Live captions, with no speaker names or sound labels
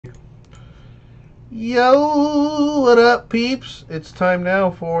Yo, what up, peeps? It's time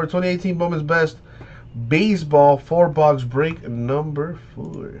now for 2018 Bowman's Best Baseball 4-box break number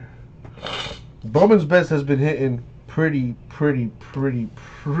 4. Bowman's Best has been hitting pretty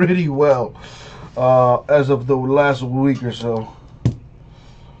well as of the last week or so.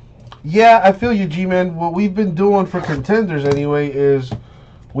 Yeah, I feel you, G-Man. What we've been doing for contenders anyway is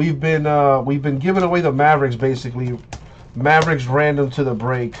we've been giving away the Mavericks basically. Mavericks random to the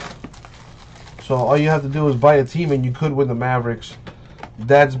break. So all you have to do is buy a team and you could win the Mavericks.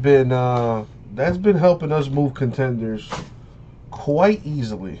 That's been helping us move contenders quite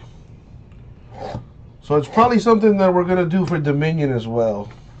easily. So it's probably something that we're gonna do for Dominion as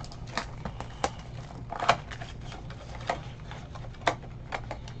well.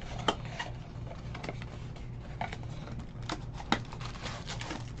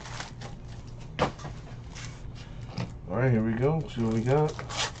 Alright, here we go. See what we got.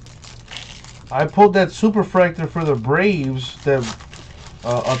 I pulled that Superfractor for the Braves, that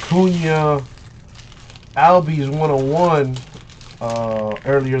Acuna Albies 101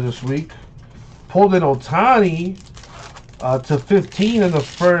 earlier this week. Pulled an Ohtani to 15 in the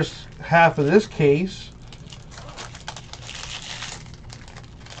first half of this case.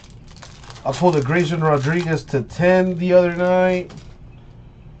 I pulled a Grayson Rodriguez to 10 the other night.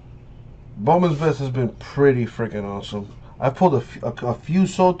 Bowman's Best has been pretty freaking awesome. I pulled a few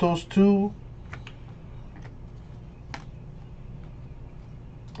Sotos too.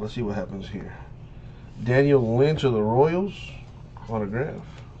 Let's see what happens here. Daniel Lynch of the Royals autograph.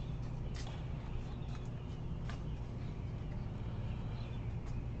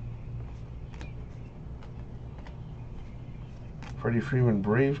 Freddie Freeman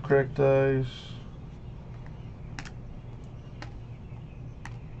Braves cracked eyes.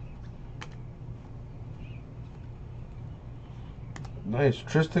 Nice.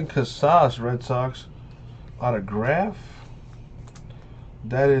 Tristan Casas Red Sox autograph.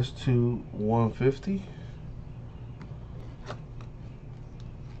 That is to 150.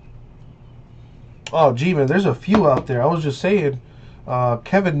 Oh, gee, man, there's a few out there. I was just saying,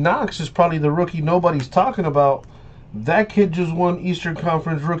 Kevin Knox is probably the rookie nobody's talking about. That kid just won Eastern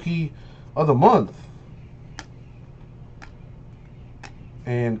Conference Rookie of the Month.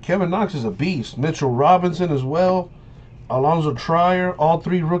 And Kevin Knox is a beast. Mitchell Robinson as well. Alonzo Trier, all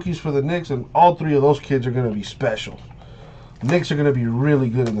 3 rookies for the Knicks, and all 3 of those kids are going to be special. Knicks are going to be really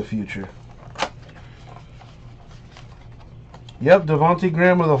good in the future. Yep, Devontae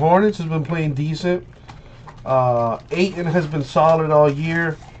Graham of the Hornets has been playing decent. Ayton has been solid all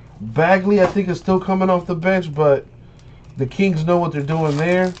year. Bagley, I think, is still coming off the bench, but the Kings know what they're doing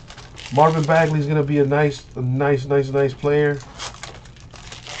there. Marvin Bagley's going to be a nice player.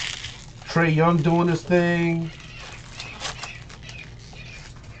 Trae Young doing his thing.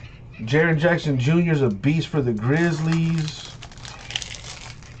 Jaren Jackson Jr. is a beast for the Grizzlies.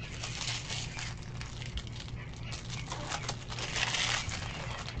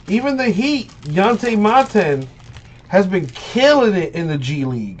 Even the Heat, Yante Maten, has been killing it in the G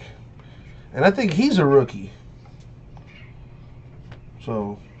League. And I think he's a rookie.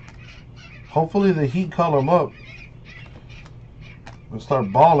 So, hopefully the Heat call him up and start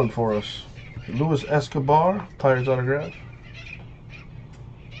balling for us. Luis Escobar, Pirates autograph.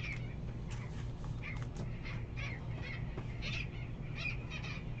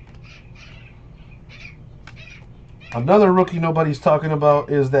 Another rookie nobody's talking about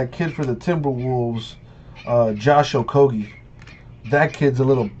is that kid for the Timberwolves, Josh Okogie. That kid's a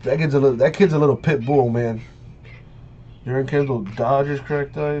little pit bull, man. Aaron Kendall, Dodgers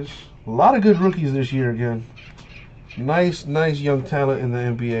cracked eyes. A lot of good rookies this year again. Nice young talent in the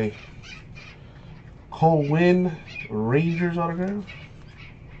NBA. Cole Winn, Rangers autograph.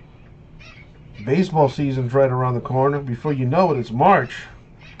 Baseball season's right around the corner. Before you know it, it's March.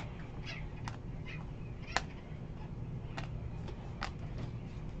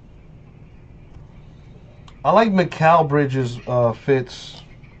 I like Mikal Bridges fits.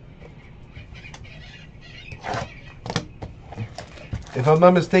 If I'm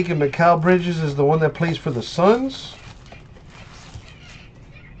not mistaken, Mikal Bridges is the one that plays for the Suns.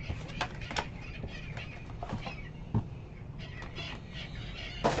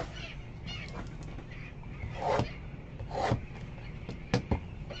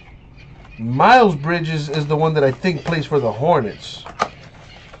 Miles Bridges is the one that I think plays for the Hornets.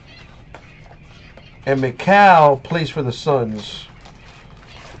 And Mikal plays for the Suns.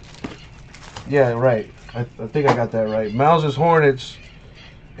 Yeah, right. I think I got that right. Miles is Hornets,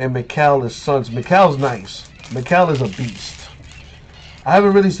 and Mikal is Suns. Mikal's nice. Mikal is a beast. I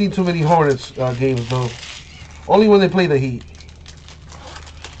haven't really seen too many Hornets games, though. Only when they play the Heat.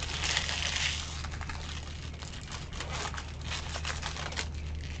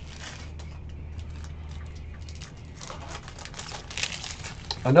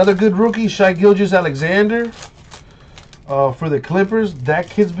 Another good rookie, Shai Gilgeous-Alexander for the Clippers. That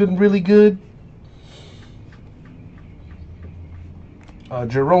kid's been really good.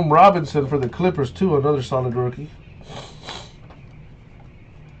 Jerome Robinson for the Clippers, too. Another solid rookie.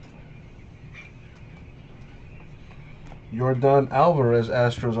 Yordan Alvarez,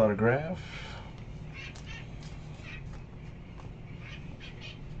 Astros autograph.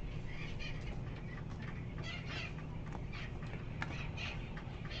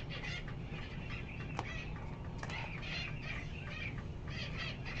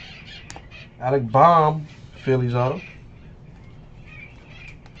 Alec Baum, Phillies auto.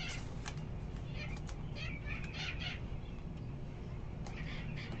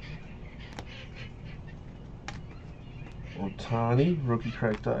 Ohtani, rookie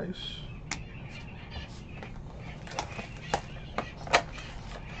cracked ice.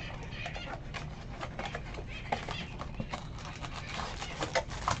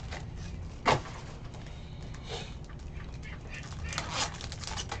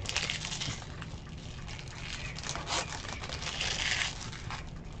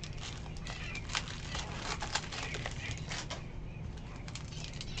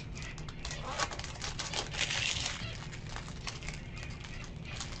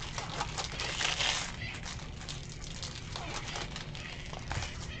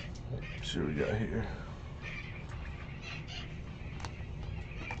 See what we got here.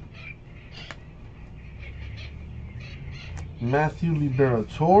 Matthew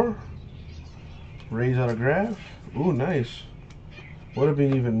Liberatore, Rays autograph. Ooh, nice. Would have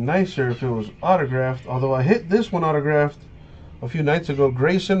been even nicer if it was autographed. Although I hit this one autographed a few nights ago.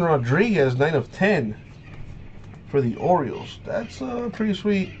 Grayson Rodriguez, 9/10 for the Orioles. That's pretty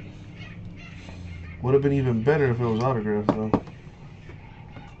sweet. Would have been even better if it was autographed, though.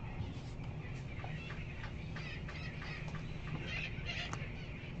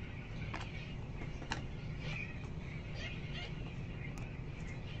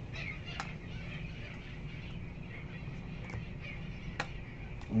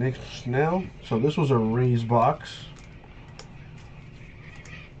 Nick Snell. So this was a Rays box.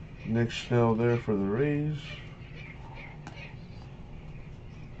 Nick Snell there for the Rays.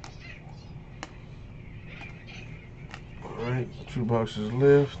 Alright, 2 boxes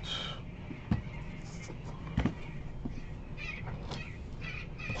left.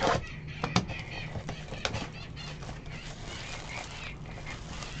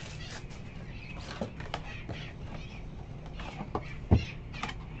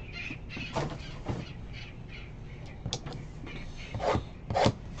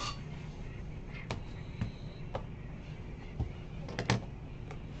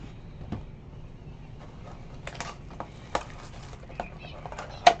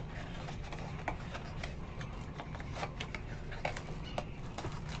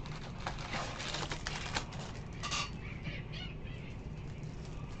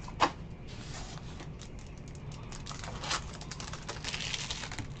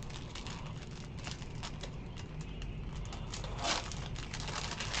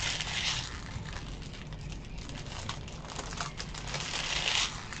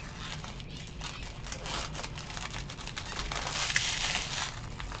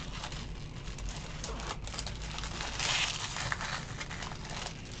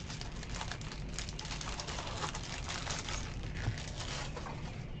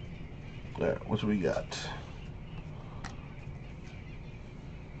 There, what we got?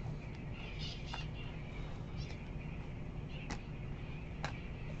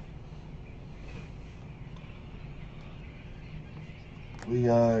 We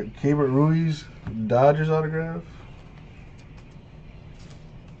got Keibert Ruiz, Dodgers autograph.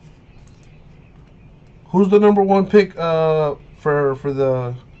 Who's the #1 pick for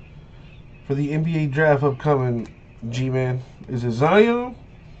the NBA draft upcoming, G-Man? Is it Zion?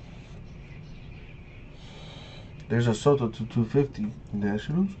 There's a Soto to 250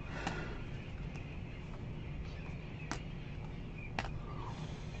 Nationals.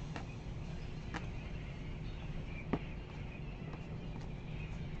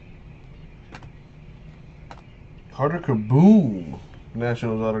 Carter Kaboom,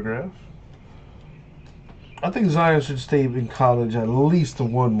 Nationals autograph. I think Zion should stay in college at least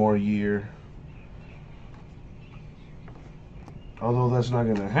 1 more year. Although that's not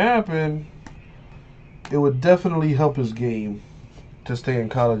going to happen, it would definitely help his game to stay in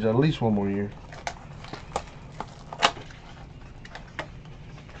college at least 1 more year.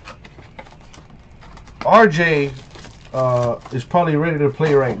 RJ is probably ready to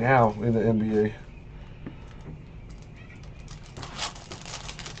play right now in the NBA.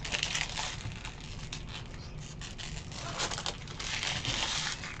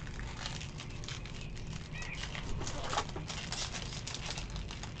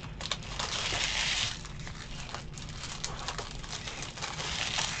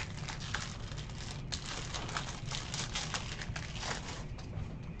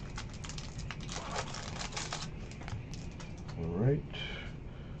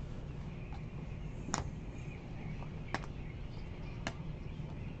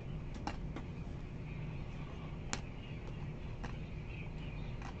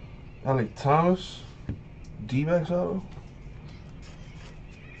 Alec Thomas, D-backs auto.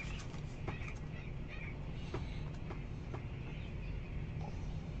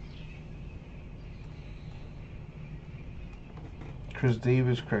 Chris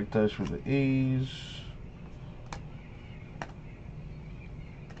Davis, cracked ice for the A's.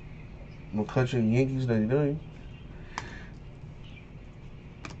 McCutcheon, Yankees, 99.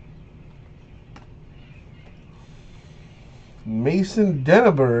 Mason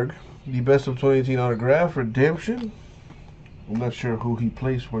Denneberg, the best of 2018 autograph, redemption. I'm not sure who he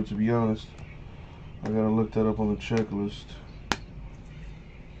plays for, to be honest. I gotta look that up on the checklist.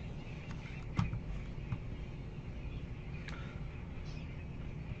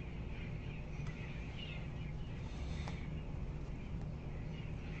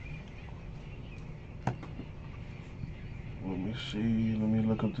 Let me see. Let me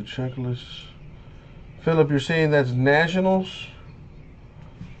look up the checklist. Philip, you're saying that's Nationals?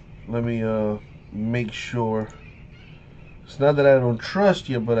 Let me make sure. It's not that I don't trust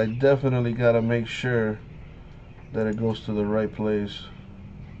you, but I definitely gotta make sure that it goes to the right place.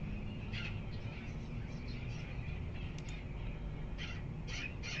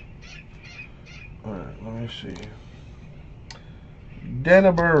 Alright, let me see.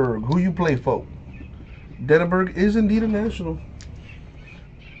 Denneberg, who you play for? Denneberg is indeed a National.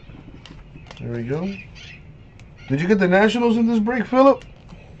 There we go. Did you get the Nationals in this break, Philip?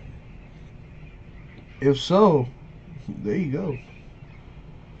 If so, there you go.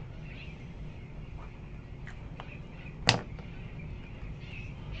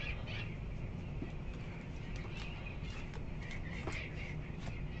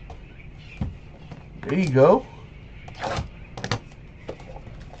 There you go.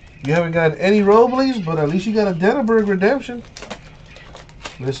 You haven't gotten any Robles, but at least you got a Denneberg redemption.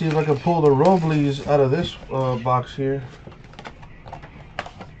 Let's see if I can pull the Robles out of this box here.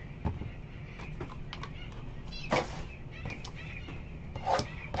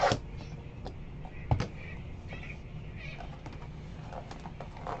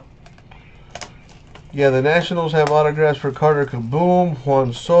 Yeah, the Nationals have autographs for Carter Kaboom,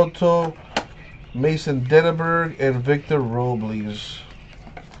 Juan Soto, Mason Denneberg, and Victor Robles.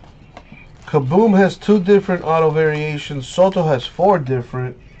 Kaboom has 2 different auto variations. Soto has 4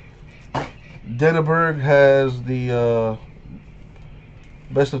 different. Denneberg has the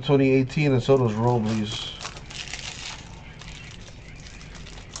best of 2018, and so does Robles.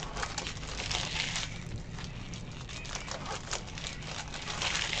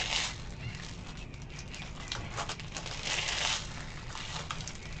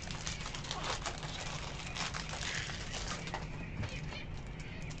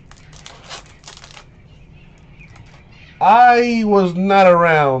 I was not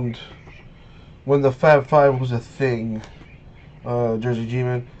around when the Fab Five was a thing, Jersey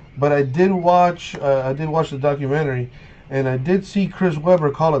G-Man, but I did watch the documentary, and I did see Chris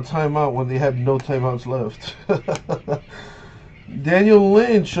Webber call a timeout when they had no timeouts left. Daniel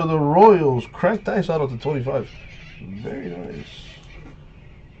Lynch of the Royals, cracked ice auto to 25. Very nice.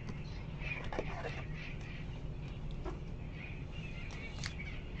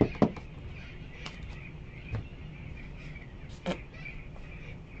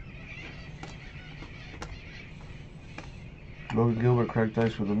 Logan Gilbert, cracked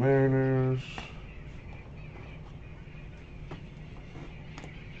ice for the Mariners.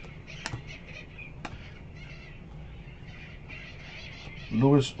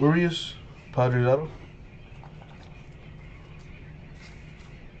 Luis Urias, Padres auto.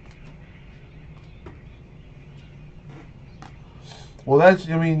 Well,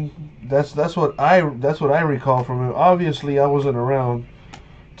 that's what I recall from him. Obviously, I wasn't around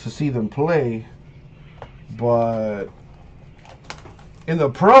to see them play, but in the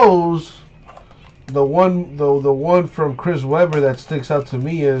pros, the one from Chris Webber that sticks out to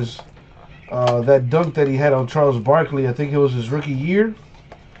me is that dunk that he had on Charles Barkley. I think it was his rookie year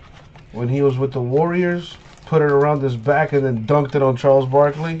when he was with the Warriors. Put it around his back and then dunked it on Charles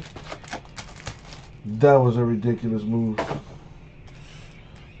Barkley. That was a ridiculous move.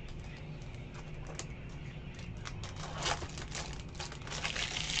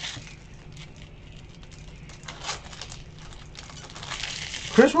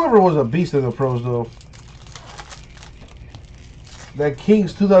 Chris Webber was a beast in the pros, though. That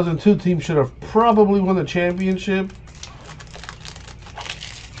Kings 2002 team should have probably won the championship.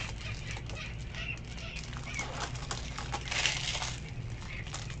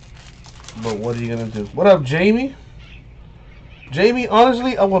 But what are you going to do? What up, Jamie? Jamie,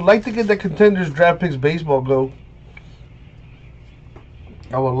 honestly, I would like to get the Contenders Draft Picks Baseball go.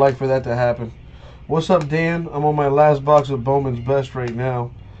 I would like for that to happen. What's up, Dan? I'm on my last box of Bowman's Best right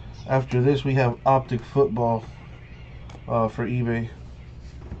now. After this, we have Optic Football for eBay.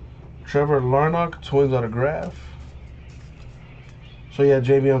 Trevor Larnock, Twins autograph. So yeah,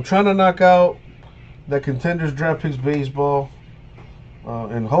 Jamie, I'm trying to knock out that Contenders Draft Picks baseball,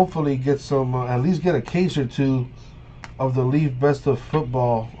 and hopefully get some, at least get a case or two of the Leaf Best of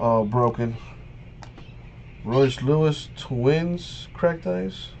Football broken. Royce Lewis, Twins, cracked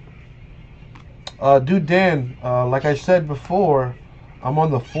ice. Dude, Dan, like I said before, I'm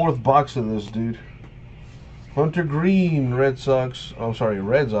on the 4th box of this, dude. Hunter Green, Reds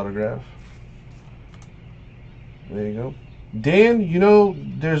autograph. There you go. Dan, you know,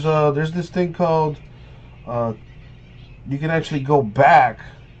 there's this thing called, you can actually go back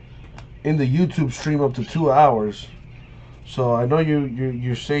in the YouTube stream up to 2 hours. So I know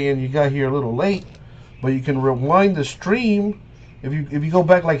you're saying you got here a little late, but you can rewind the stream. If you go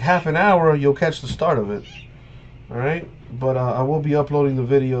back like half an hour, you'll catch the start of it. All right, but I will be uploading the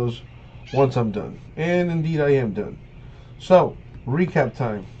videos once I'm done, and indeed I am done. So recap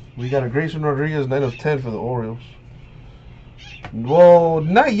time. We got a Grayson Rodriguez 9 of 10 for the Orioles. Well,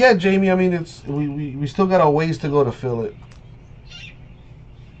 not yet, Jamie. I mean, it's we still got a ways to go to fill it.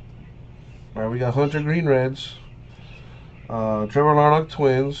 All right, we got Hunter Green Reds, Trevor Larnock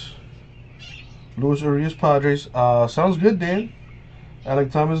Twins, Luis Urias Padres. Sounds good, Dan.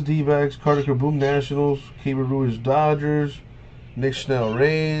 Alec Thomas D-backs, Carter Kaboom Nationals, Keibert Ruiz Dodgers, Nick Schnell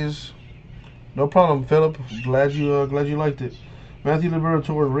Rays. No problem, Philip. Glad you liked it. Matthew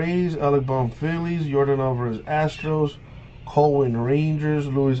Liberatore Rays, Alec Baum Phillies, Jordan Alvarez Astros, Colwyn Rangers,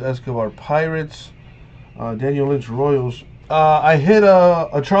 Luis Escobar Pirates, Daniel Lynch Royals. I hit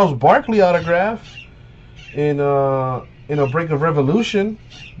a Charles Barkley autograph in a break of Revolution.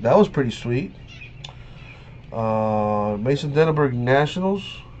 That was pretty sweet. Mason Denneberg Nationals.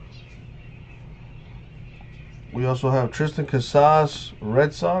 We also have Tristan Casas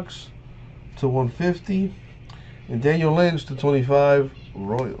Red Sox to 150, and Daniel Lynch to 25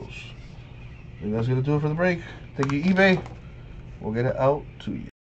 Royals. And that's gonna do it for the break. Thank you, eBay. We'll get it out to you.